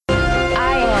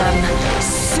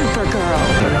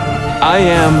Supergirl. I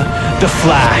am the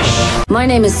Flash. My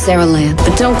name is Sarah Lance,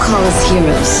 but don't call us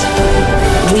heroes.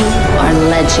 We are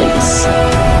legends.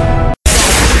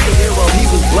 He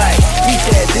was black. He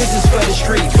said, "This is for the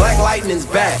street. Black Lightning's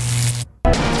back."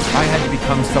 I had to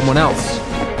become someone else.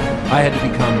 I had to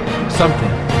become something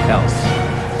else.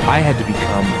 I had to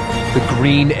become the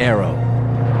Green Arrow.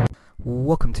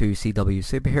 Welcome to CW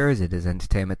Superheroes. It is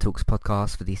Entertainment Talks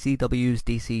podcast for the CW's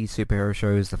DC superhero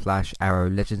shows, The Flash, Arrow,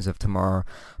 Legends of Tomorrow,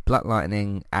 Black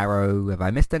Lightning, Arrow. Have I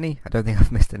missed any? I don't think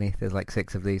I've missed any. There's like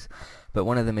 6 of these. But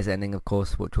one of them is ending, of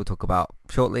course, which we'll talk about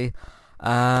shortly.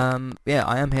 I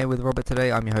am here with Robert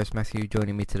today. I'm your host, Matthew.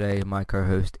 Joining me today, my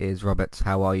co-host is Robert.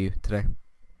 How are you today?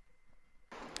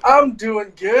 I'm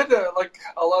doing good. Like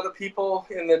a lot of people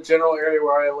in the general area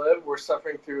where I live, we're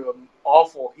suffering through an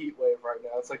awful heat wave right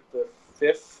now. It's like the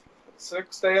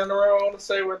 6th day in a row, I want to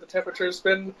say, where the temperature's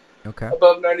been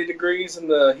above 90 degrees and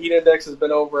the heat index has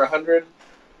been over 100.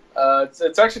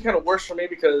 It's actually kind of worse for me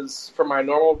because for my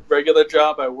normal regular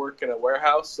job, I work in a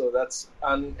warehouse, so that's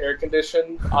un-air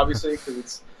conditioned, obviously, because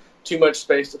it's too much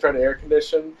space to try to air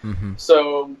condition. Mm-hmm.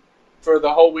 So for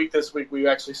the whole week this week, we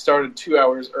actually started 2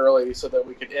 hours early so that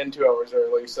we could end 2 hours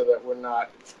early so that we're not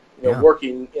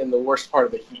working in the worst part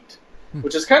of the heat,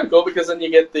 which is kind of cool because then you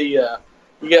get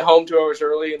you get home 2 hours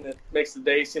early and it makes the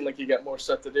day seem like you got more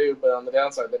stuff to do, but on the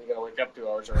downside, then you got to wake up 2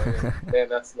 hours early. Man,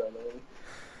 that's no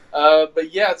no.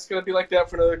 But yeah, it's going to be like that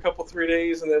for another 3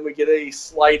 days, and then we get a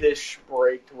slightish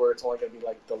break to where it's only going to be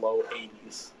like the low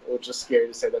 80s, which is scary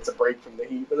to say that's a break from the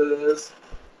heat, but it is.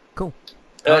 Cool.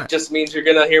 That just means you're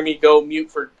going to hear me go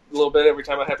mute for a little bit every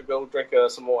time I have to go drink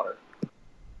some water.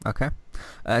 Okay.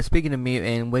 Speaking of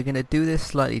muting, we're going to do this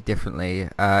slightly differently.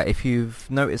 If you've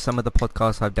noticed some of the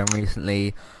podcasts I've done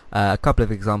recently, a couple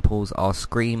of examples are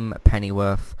Scream,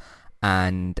 Pennyworth,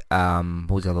 and what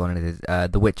was the other one? It is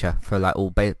The Witcher, for like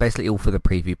basically all for the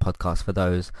preview podcast for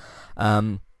those.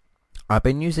 I've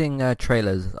been using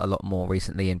trailers a lot more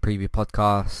recently in preview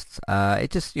podcasts.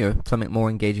 It's just something more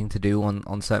engaging to do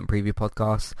on certain preview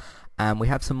podcasts, and we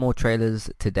have some more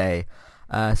trailers today.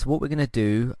 So what we're going to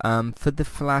do for the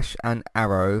Flash and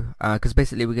Arrow, because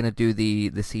basically we're going to do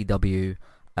the CW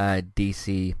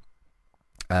DC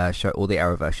show, or the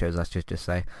Arrowverse shows, I should just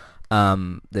say,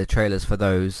 the trailers for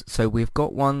those. So we've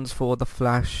got ones for the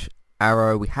Flash,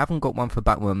 Arrow. We haven't got one for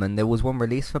Batwoman. There was one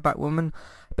released for Batwoman,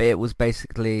 but it was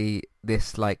basically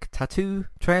this like tattoo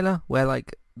trailer where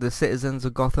like the citizens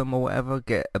of Gotham or whatever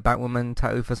get a Batwoman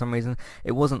tattoo for some reason.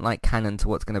 It wasn't like canon to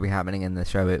what's going to be happening in the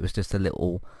show. It was just a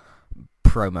little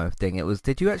promo thing.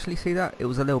 Did you actually see that? It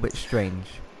was a little bit strange.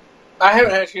 I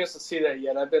haven't had a chance to see that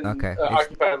yet. I've been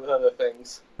occupied with other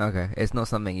things. Okay, it's not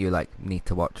something you like need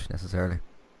to watch necessarily.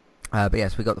 But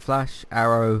yes, we got the Flash,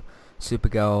 Arrow,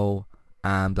 Supergirl,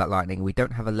 and Black Lightning. We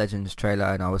don't have a Legends trailer,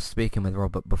 and I was speaking with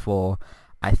Robert before.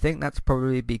 I think that's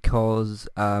probably because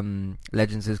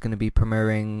Legends is going to be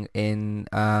premiering in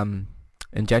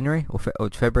January or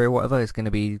February or whatever. It's going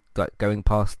to be like going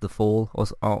past the fall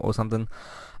or something.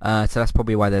 So that's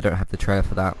probably why they don't have the trailer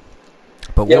for that.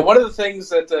 But one of the things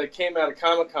that came out of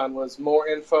Comic-Con was more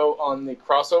info on the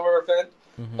crossover event.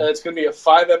 Mm-hmm. It's going to be a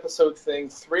 5-episode thing.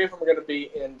 3 of them are going to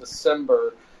be in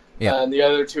December, and the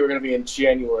other 2 are going to be in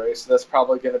January. So that's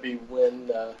probably going to be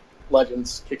when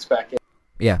Legends kicks back in.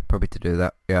 Yeah, probably to do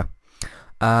that. Yeah.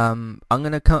 I'm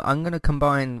gonna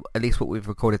combine at least what we've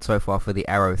recorded so far for the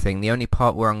Arrow thing. The only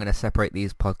part where I'm gonna separate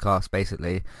these podcasts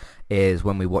basically is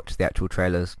when we watch the actual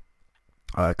trailers,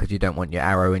 because you don't want your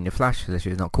Arrow and your Flash unless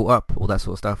you're not caught up, all that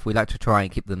sort of stuff. We like to try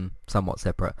and keep them somewhat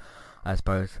separate, I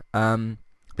suppose.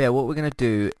 What we're gonna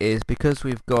do is, because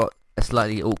we've got a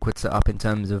slightly awkward setup in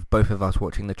terms of both of us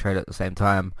watching the trailer at the same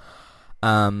time,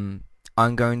 I'm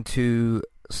going to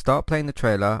start playing the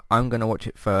trailer. I'm going to watch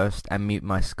it first and mute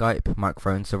my Skype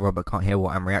microphone so Robert can't hear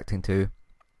what I'm reacting to.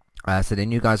 So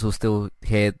then you guys will still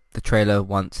hear the trailer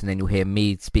once, and then you'll hear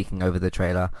me speaking over the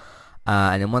trailer.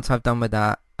 And then once I've done with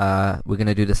that, we're going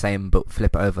to do the same but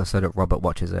flip it over so that Robert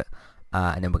watches it.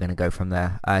 And then we're going to go from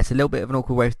there. It's a little bit of an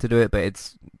awkward way to do it, but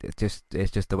it's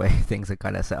just the way things are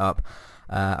kind of set up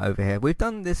over here. We've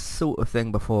done this sort of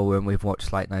thing before when we've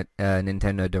watched like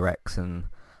Nintendo Directs and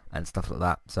stuff like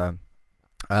that. So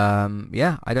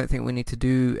I don't think we need to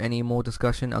do any more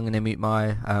discussion. I'm going to mute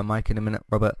my mic in a minute,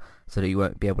 Robert, so that you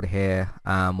won't be able to hear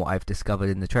what I've discovered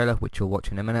in the trailer, which you'll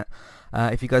watch in a minute.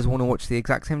 If you guys want to watch the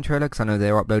exact same trailer, because I know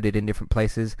they're uploaded in different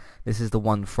places, this is the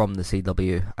one from the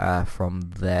CW, from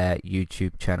their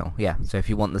YouTube channel. Yeah, so if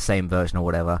you want the same version or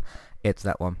whatever, it's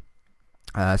that one.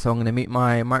 So I'm going to mute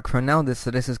my microphone now. This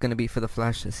is going to be for the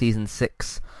Flash Season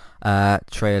 6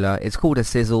 trailer. It's called a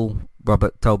sizzle.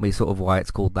 Robert told me sort of why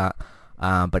it's called that.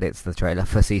 but it's the trailer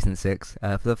for season 6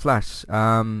 for The Flash.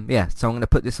 Yeah, so I'm going to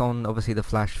put this on, obviously, the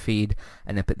Flash feed,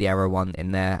 and then put the Arrow one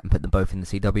in there, and put them both in the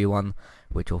CW one,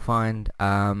 which you'll find.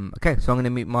 Okay, so I'm going to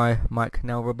mute my mic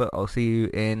now, Robert. I'll see you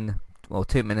in,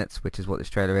 2 minutes, which is what this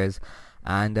trailer is,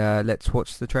 and let's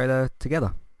watch the trailer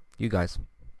together. You guys.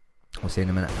 I'll see you in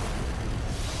a minute.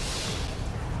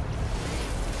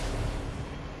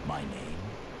 My name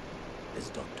is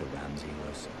Dr. Ramsey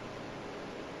Rosa,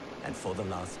 and for the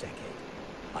last decade,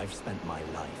 I've spent my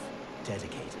life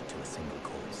dedicated to a single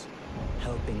cause,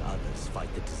 helping others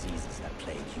fight the diseases that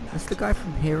plague humanity. That's the guy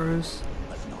from Heroes?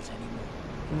 But not anymore.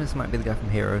 I think this might be the guy from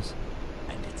Heroes.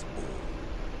 And it's all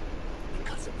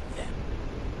because of them.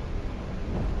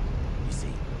 You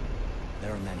see,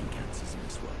 there are many cancers in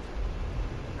this world,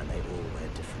 and they all wear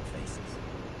different faces.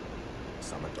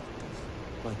 Some are doctors,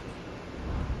 like me.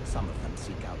 Some of them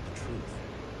seek out the truth,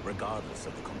 regardless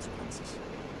of the consequences.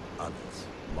 Others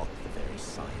mock the very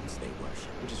science they worship.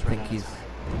 I think he's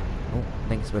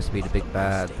supposed to be the big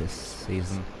bad this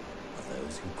season. Of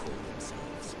those who call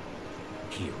themselves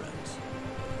heroes.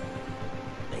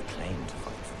 They claim to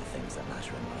fight for the things that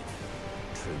matter in life.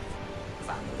 Truth,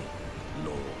 family,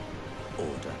 law,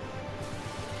 order.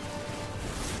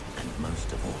 And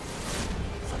most of all,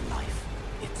 for life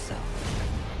itself.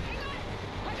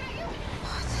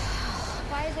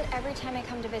 Why is it every time I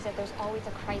come to visit, there's always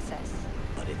a crisis?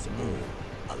 But it's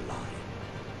all a lie.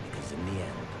 Because in the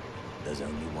end, there's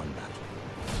only one battle.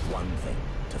 One thing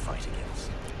to fight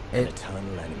against. An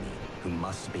eternal enemy who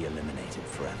must be eliminated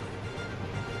forever.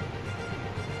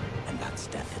 And that's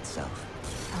death itself.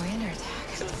 Are we under attack?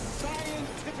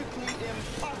 Scientifically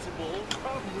impossible.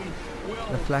 Probably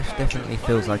will The Flash definitely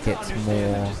feels like it's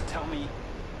more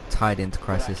tied into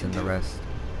Crisis than the rest.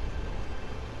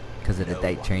 Because of the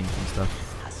date change and stuff.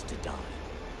 Has to die.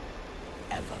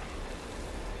 Ever.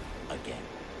 Again.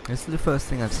 This is the first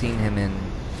thing I've seen him in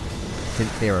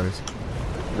since Heroes.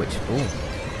 Which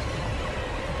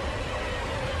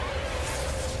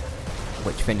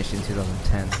finished in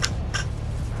 2010.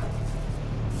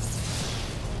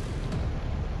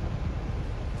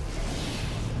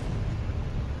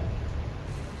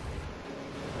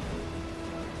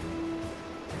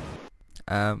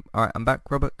 Alright, I'm back.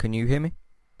 Robert, can you hear me?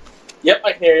 Yep,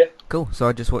 I can hear you. Cool, so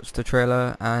I just watched the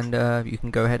trailer, and you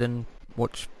can go ahead and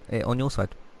watch it on your side.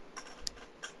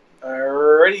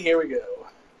 Alrighty, here we go.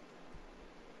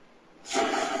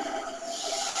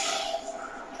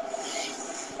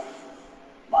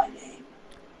 My name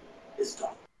is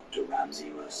Dr. Ramsey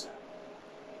Rosa.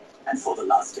 And for the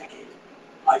last decade,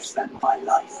 I've spent my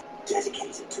life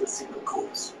dedicated to a single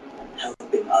cause,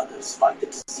 helping others fight the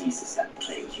diseases that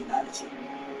plague humanity.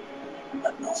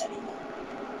 But not anymore.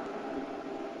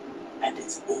 And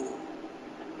it's all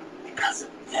because of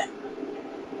them.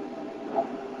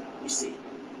 You see,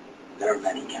 there are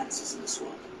many cancers in this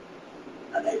world,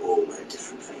 and they all wear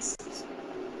different faces.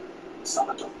 Some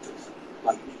are doctors,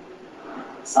 like me.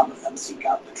 Some of them seek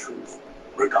out the truth,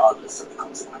 regardless of the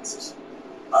consequences.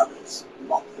 Others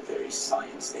mock the very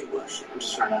science they worship. I'm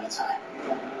just running out of time.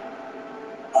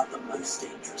 But the most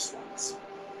dangerous ones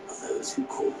are those who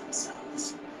call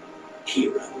themselves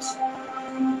heroes.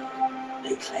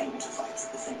 They claim to fight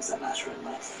for the things that matter in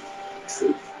life.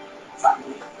 Truth,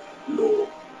 family, law,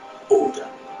 order.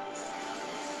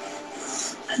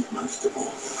 And most of all,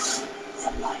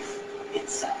 for life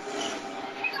itself.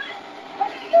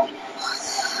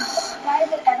 Why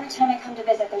is it every time I come to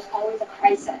visit, there's always a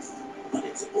crisis? But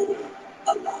it's all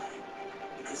a lie.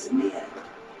 Because in the end,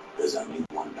 there's only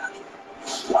one battle.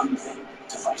 One thing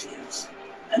to fight against.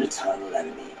 An eternal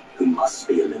enemy who must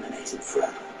be eliminated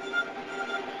forever.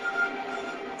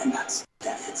 And that's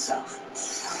death itself.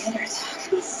 Are we under attack?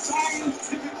 The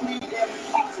scientifically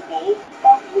impossible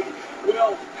probably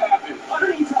will happen. I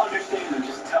don't need to understand them.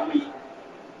 Just tell me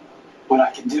what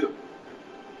I can do.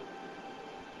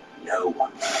 No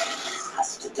one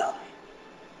has to die.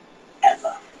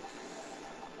 Ever.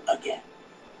 Again.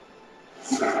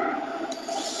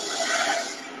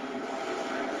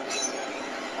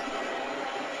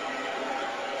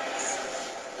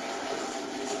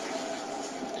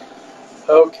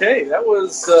 Okay, that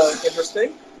was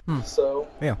interesting. So,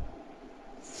 Yeah.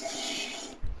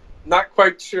 not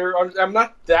quite sure. I'm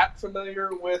not that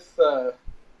familiar with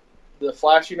the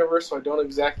Flash universe, so I don't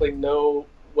exactly know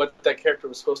what that character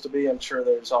was supposed to be. I'm sure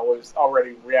there's always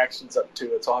already reactions up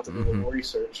to it, so I'll have to do a little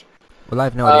research. Well, I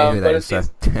have no idea who that but is, so...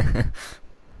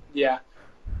 Yeah.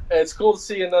 It's cool to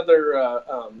see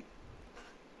another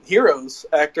Heroes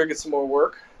actor get some more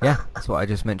work. Yeah, that's what I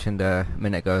just mentioned a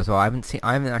minute ago as well. I haven't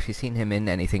actually seen him in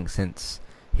anything since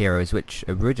Heroes, which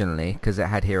originally, because it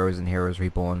had Heroes and Heroes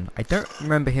Reborn, I don't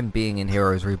remember him being in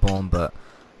Heroes Reborn, but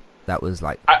that was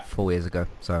like 4 years ago.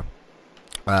 So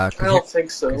I don't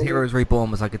think so. Because Heroes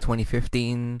Reborn was like a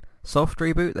 2015 soft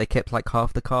reboot. They kept like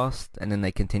half the cast, and then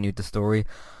they continued the story.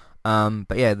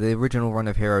 But yeah, the original run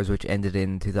of Heroes, which ended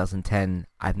in 2010,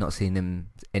 I've not seen him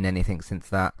in anything since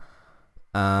that.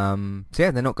 So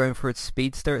yeah, they're not going for a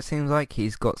speedster, it seems like.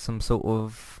 He's got some sort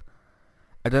of,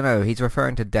 I don't know, he's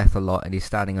referring to death a lot, and he's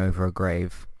standing over a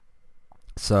grave.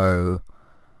 So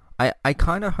I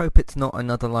kind of hope it's not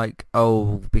another like,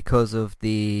 oh, because of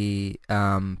the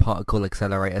particle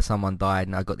accelerator someone died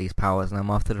and I got these powers and I'm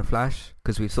after the Flash,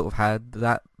 because we've sort of had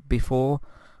that before.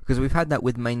 Because we've had that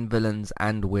with main villains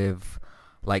and with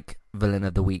like villain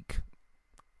of the week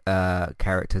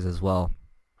characters as well.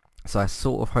 So I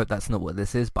sort of hope that's not what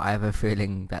this is, but I have a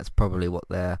feeling that's probably what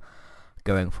they're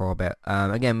going for a bit.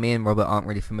 Again, me and Robert aren't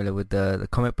really familiar with the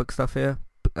comic book stuff here,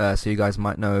 so you guys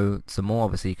might know some more.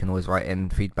 Obviously, you can always write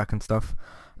in feedback and stuff,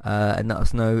 and let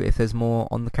us know if there's more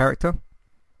on the character.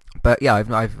 But yeah,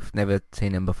 I've never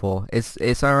seen him before.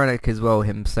 It's ironic as well,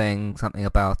 him saying something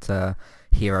about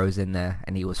Heroes in there,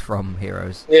 and he was from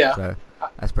Heroes. Yeah. So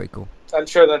that's pretty cool. I'm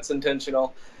sure that's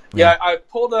intentional. Yeah, I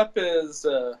pulled up his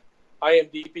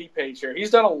IMDb page here. He's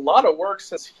done a lot of work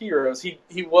since Heroes. He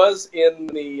was in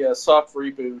the soft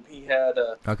reboot. He had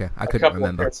a couple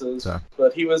remember, appearances,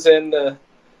 but he was in the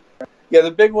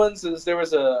big ones. Is there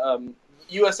was a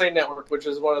USA Network, which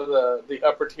is one of the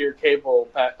upper tier cable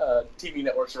TV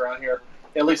networks around here,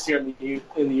 at least here in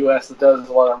the U.S. that does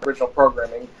a lot of original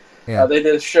programming. Yeah. They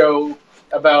did a show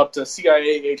about CIA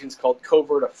agents called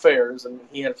Covert Affairs, and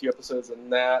he had a few episodes in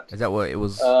that. Is that what it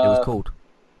was? It was called.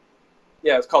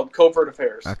 Yeah, it's called Covert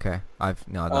Affairs. Okay, I've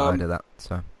not heard of that.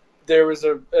 So there was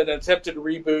an attempted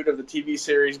reboot of the TV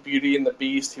series Beauty and the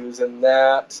Beast. He was in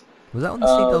that. Was that on the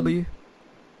CW?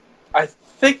 I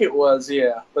think it was,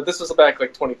 yeah. But this was back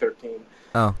like 2013.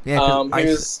 Oh, yeah.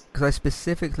 Because I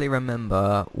specifically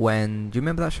remember when... Do you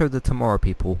remember that show, The Tomorrow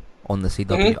People, on the CW?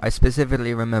 Mm-hmm. I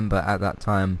specifically remember at that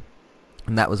time,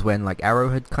 and that was when like Arrow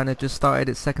had kind of just started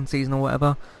its second season or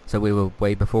whatever, so we were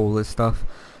way before all this stuff.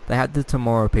 They had The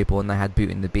Tomorrow People and they had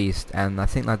Beauty and the Beast, and I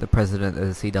think like the president of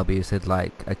the CW said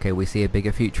like, okay, we see a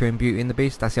bigger future in Beauty and the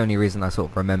Beast. That's the only reason I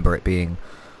sort of remember it being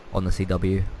on the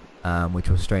CW, which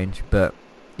was strange. But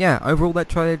yeah, overall that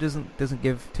trailer doesn't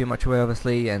give too much away,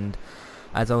 obviously, and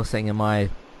as I was saying in my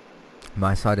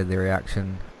side of the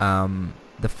reaction,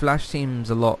 the Flash seems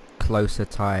a lot closer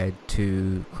tied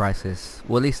to Crisis.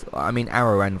 Well, at least, I mean,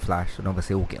 Arrow and Flash, and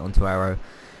obviously we'll get onto Arrow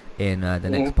in the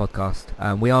next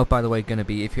podcast. We are, by the way, going to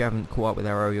be, if you haven't caught up with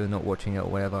Arrow, you're not watching it or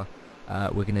whatever,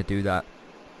 we're going to do that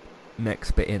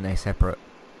next, but in a separate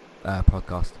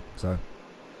podcast. So,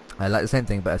 like the same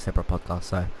thing, but a separate podcast.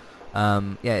 So,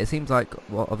 yeah, it seems like,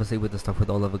 well, obviously with the stuff with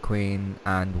Oliver Queen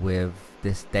and with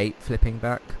this date flipping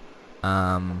back,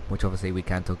 which obviously we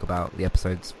can talk about, the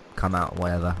episodes come out or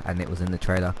whatever, and it was in the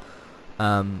trailer.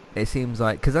 It seems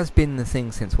like, because that's been the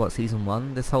thing since season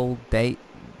 1, this whole date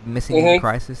missing in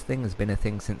Crisis thing has been a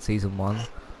thing since season 1,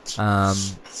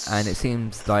 and it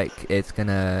seems like that's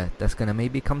gonna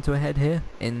maybe come to a head here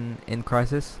in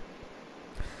Crisis.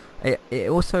 It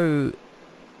also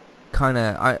kind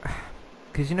of,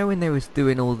 because you know when they was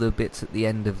doing all the bits at the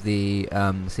end of the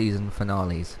season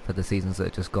finales for the seasons that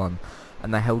had just gone,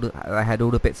 and they had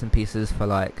all the bits and pieces for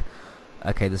like,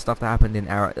 okay, the stuff that happened in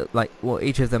Arrow, like what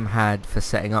each of them had for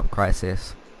setting up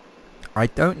Crisis. I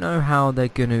don't know how they're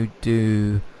gonna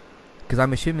do, because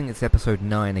I'm assuming it's episode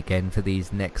 9 again for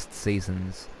these next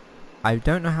seasons. I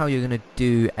don't know how you're gonna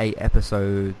do 8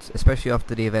 episodes, especially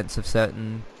after the events of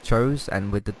certain shows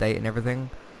and with the date and everything.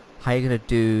 How you're gonna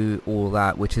do all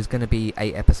that, which is gonna be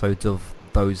 8 episodes of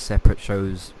those separate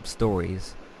shows'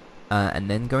 stories,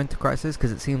 and then go into Crisis,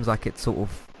 because it seems like it's sort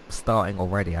of starting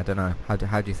already. I don't know. How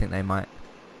do you think they might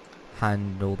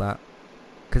handle that?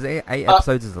 Because 8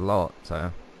 episodes is a lot,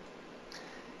 so...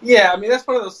 Yeah, I mean, that's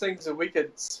one of those things that we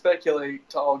could speculate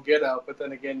to all get out, but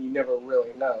then again, you never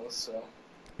really know, so...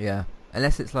 Yeah,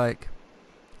 unless it's like,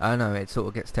 I don't know, it sort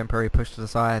of gets temporarily pushed to the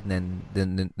side, and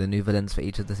then the new villains for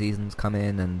each of the seasons come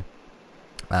in, and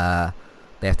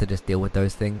they have to just deal with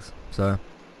those things. So,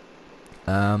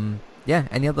 yeah,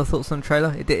 any other thoughts on the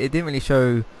trailer? It didn't really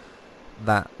show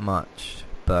that much,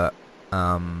 but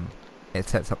it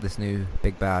sets up this new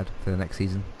big bad for the next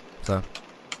season. So,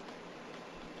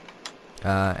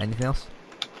 anything else?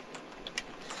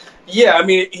 Yeah, I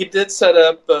mean, he did set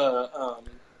up the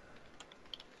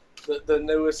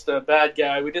newest bad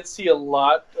guy. We did see a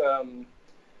lot.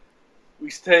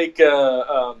 We take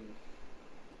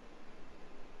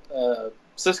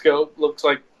Cisco, looks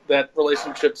like that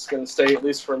relationship's going to stay at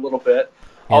least for a little bit.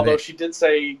 Yeah, Although she did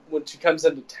say when she comes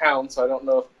into town, so I don't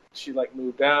know if she like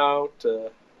moved out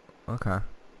Okay.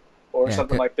 or Yeah,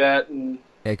 something like that. And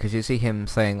Yeah, because you see him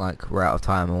saying like we're out of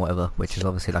time or whatever, which is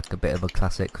obviously like a bit of a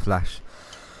classic Flash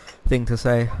thing to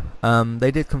say.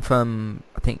 They did confirm,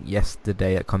 I think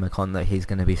yesterday at Comic-Con, that he's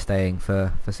going to be staying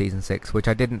for season 6, which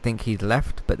I didn't think he'd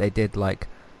left, but they did like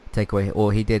take away,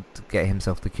 or he did get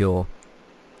himself the cure.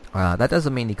 That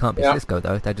doesn't mean he can't be Cisco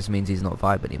though. That just means he's not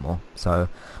Vibe anymore. So,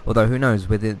 although who knows?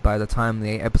 With it, by the time the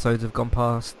 8 episodes have gone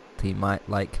past, he might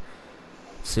like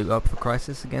suit up for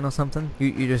Crisis again or something.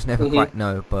 You just never quite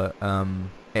know. But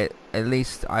at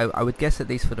least I would guess at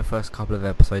least for the first couple of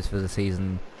episodes for the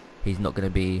season, he's not going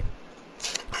to be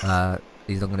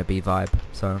Vibe.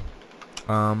 So,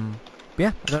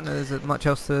 yeah, I don't know. There's much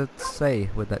else to say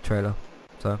with that trailer.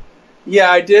 So.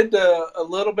 Yeah, I did a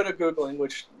little bit of Googling,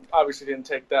 which obviously didn't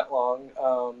take that long.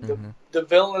 The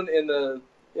villain in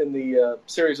the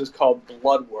series is called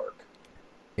Bloodwork.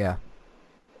 Yeah.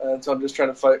 And so I'm just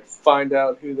trying to find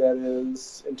out who that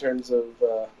is in terms of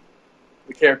the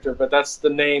character, but that's the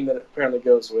name that it apparently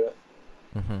goes with.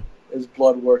 Is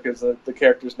Bloodwork is the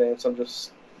character's name, so I'm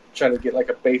just trying to get like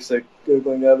a basic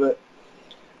Googling of it.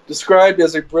 Described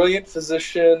as a brilliant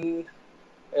physician,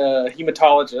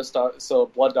 hematologist, so a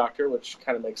blood doctor, which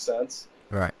kind of makes sense.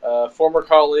 Right. Former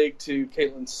colleague to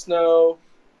Caitlin Snow,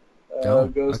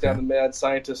 goes okay. down the mad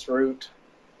scientist route.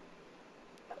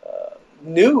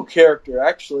 New character,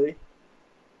 actually.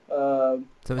 So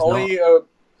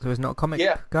he's not a comic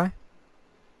guy?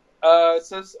 It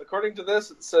says, according to this,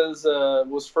 it says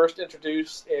was first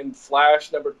introduced in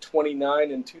Flash number 29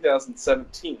 in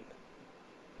 2017.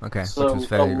 Okay, so which was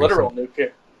fairly literal recent. new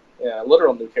character. Yeah,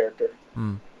 literal new character.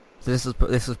 So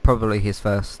this is probably his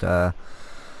first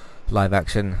live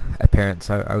action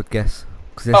appearance, I would guess,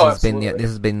 because this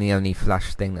has been the only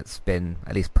Flash thing that's been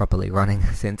at least properly running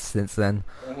since then.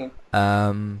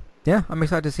 Yeah, I'm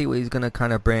excited to see what he's gonna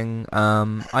kind of bring.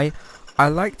 I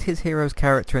liked his hero's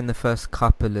character in the first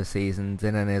couple of seasons,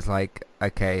 and then it's like,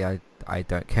 okay, I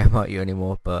don't care about you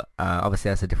anymore. But obviously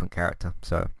that's a different character,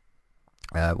 so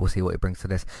we'll see what he brings to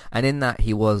this. And in that,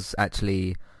 he was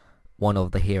actually one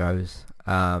of the heroes,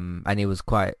 and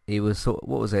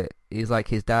what was it? He's like,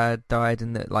 his dad died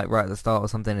in right at the start or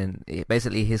something, and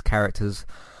basically his character's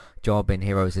job in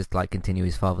Heroes is to like continue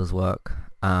his father's work.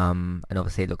 And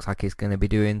obviously it looks like he's going to be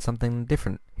doing something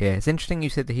different here. It's interesting you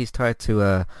said that he's tied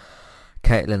to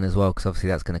Caitlin as well, because obviously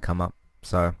that's going to come up.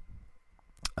 So,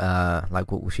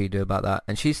 like, what will she do about that?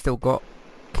 And she's still got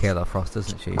Killer Frost,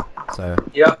 doesn't she? So,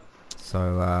 yep.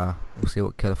 So we'll see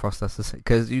what Killer Frost has to say,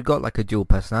 because you've got like a dual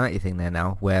personality thing there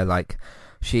now, where like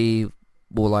she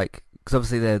will like, because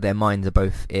obviously their minds are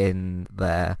both in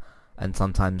there, and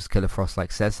sometimes Killer Frost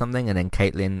like says something, and then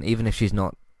Caitlin, even if she's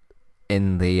not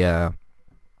in the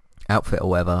outfit or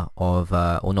whatever of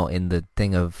or not in the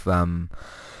thing of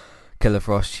Killer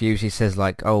Frost, she usually says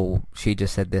like, oh, she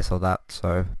just said this or that.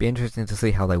 So it'd be interesting to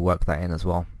see how they work that in as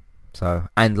well. So,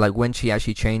 and like when she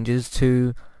actually changes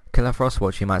to Killer Frost,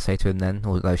 what she might say to him then,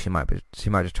 although she might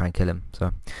just try and kill him.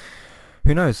 So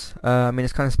who knows? I mean,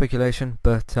 it's kind of speculation,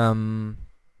 but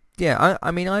yeah,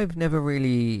 I mean, I've never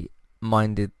really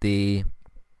minded the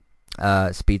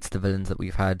speedster villains that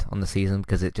we've had on the season,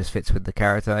 because it just fits with the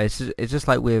character. It's just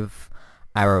like with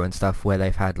Arrow and stuff, where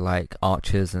they've had like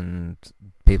archers and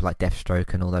people like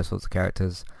Deathstroke and all those sorts of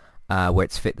characters, where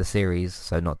it's fit the series,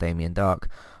 so not Damien Dark.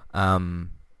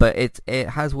 But it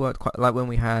has worked quite, like when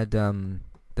we had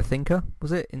the Thinker,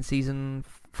 was it in season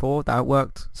 4? That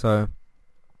worked. So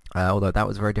although that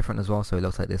was very different as well, so it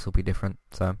looks like this will be different.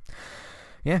 So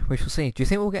yeah, we shall see. Do you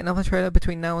think we'll get another trailer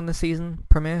between now and the season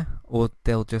premiere, or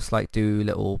they'll just like do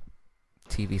little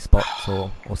TV spots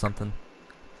or something?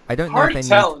 I don't know if they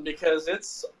telling, because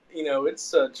it's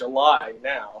July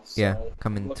now. So yeah,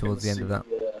 coming towards the end of that.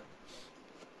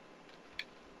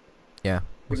 Yeah,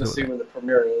 we're gonna see when the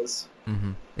premiere is.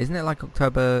 Isn't it like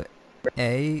October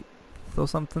 8th or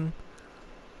something?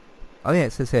 Oh yeah,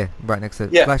 it says here right next to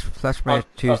it. Flash premiere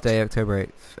Tuesday, October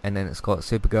 8th, and then it's got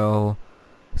Supergirl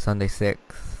Sunday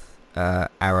 6th,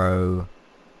 Arrow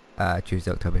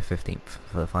Tuesday, October 15th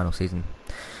for the final season.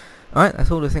 Alright,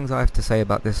 that's all the things I have to say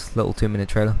about this little 2-minute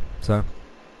trailer. So,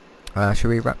 should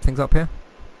we wrap things up here?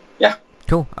 Yeah.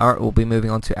 Cool. Alright, we'll be moving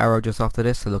on to Arrow just after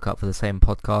this, so look out for the same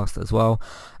podcast as well.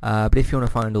 But if you want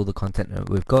to find all the content that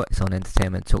we've got, it's on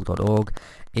entertainmenttalk.org.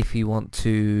 If you want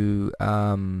to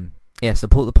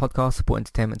support the podcast, support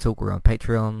Entertainment Talk, we're on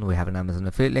Patreon, we have an Amazon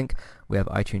affiliate link, we have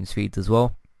iTunes feeds as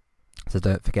well. So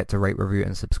don't forget to rate, review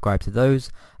and subscribe to those,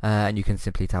 and you can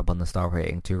simply tap on the star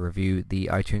rating to review the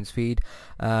iTunes feed.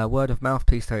 Word of mouth,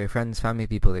 please tell your friends, family,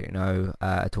 people that you know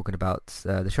talking about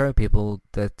the show, people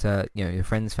that your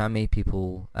friends, family,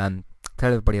 people. Tell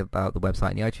everybody about the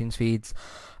website and the iTunes feeds.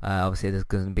 Obviously there's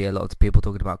going to be a lot of people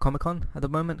talking about Comic-Con at the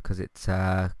moment because it's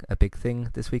a big thing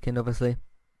this weekend, obviously.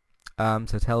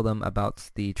 So tell them about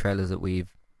the trailers that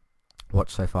we've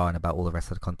watched so far and about all the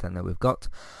rest of the content that we've got.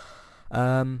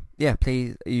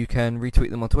 Please, you can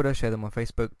retweet them on Twitter, share them on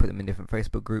Facebook, put them in different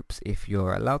Facebook groups if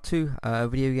you're allowed to.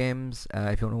 Video games,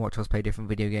 if you want to watch us play different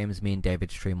video games, me and David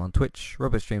stream on Twitch,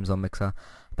 Robert streams on Mixer.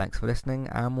 Thanks for listening,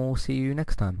 and we'll see you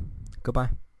next time.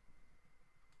 Goodbye.